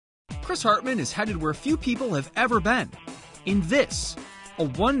Chris Hartman is headed where few people have ever been. In this, a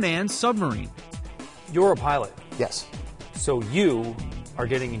one-man submarine. You're a pilot. Yes. So you are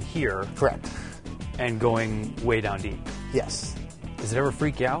getting in here. Correct. And going way down deep. Yes. Does it ever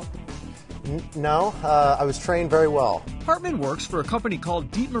freak you out? No, I was trained very well. Hartman works for a company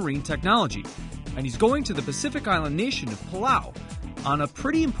called Deep Marine Technology, and he's going to the Pacific island nation of Palau on a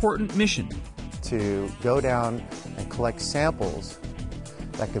pretty important mission. To go down and collect samples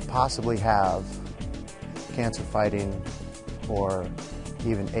that could possibly have cancer-fighting or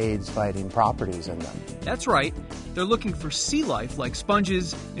even AIDS-fighting properties in them. That's right. They're looking for sea life like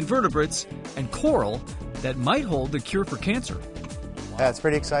sponges, invertebrates, and coral that might hold the cure for cancer. Yeah, it's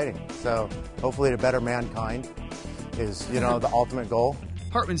pretty exciting. So hopefully to better mankind is, the ultimate goal.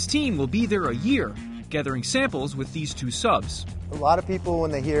 Hartman's team will be there a year, gathering samples with these two subs. A lot of people, when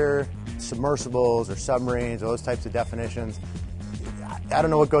they hear submersibles or submarines or those types of definitions, I don't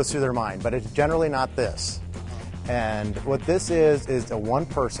know what goes through their mind, but it's generally not this. And what this is a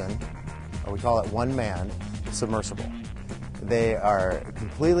one-person, or we call it one-man, submersible. They are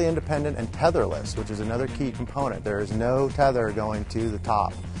completely independent and tetherless, which is another key component. There is no tether going to the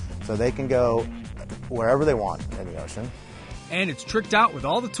top, so they can go wherever they want in the ocean. And it's tricked out with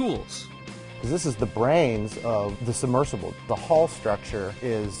all the tools. This is the brains of the submersible. The hull structure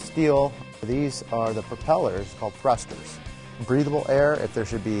is steel. These are the propellers called thrusters. Breathable air if there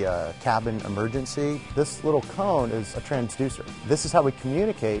should be a cabin emergency. This little cone is a transducer. This is how we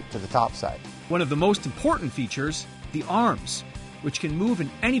communicate to the top side. One of the most important features, the arms, which can move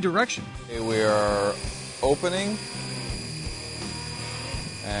in any direction. We are opening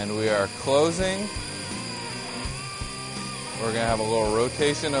and we are closing. We're going to have a little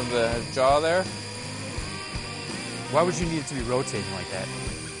rotation of the jaw there. Why would you need it to be rotating like that?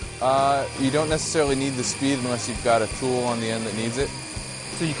 You don't necessarily need the speed unless you've got a tool on the end that needs it.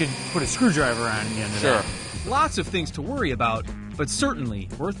 So you could put a screwdriver on the end of that. Sure. Lots of things to worry about, but certainly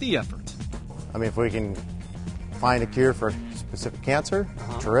worth the effort. I mean, if we can find a cure for specific cancer,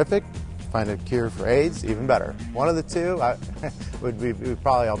 terrific. Find a cure for AIDS, even better. One of the two would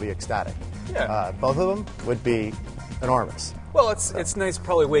probably all be ecstatic. Yeah. Both of them would be enormous. Well, it's nice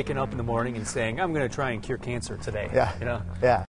probably waking up in the morning and saying, I'm going to try and cure cancer today. Yeah. You know? Yeah.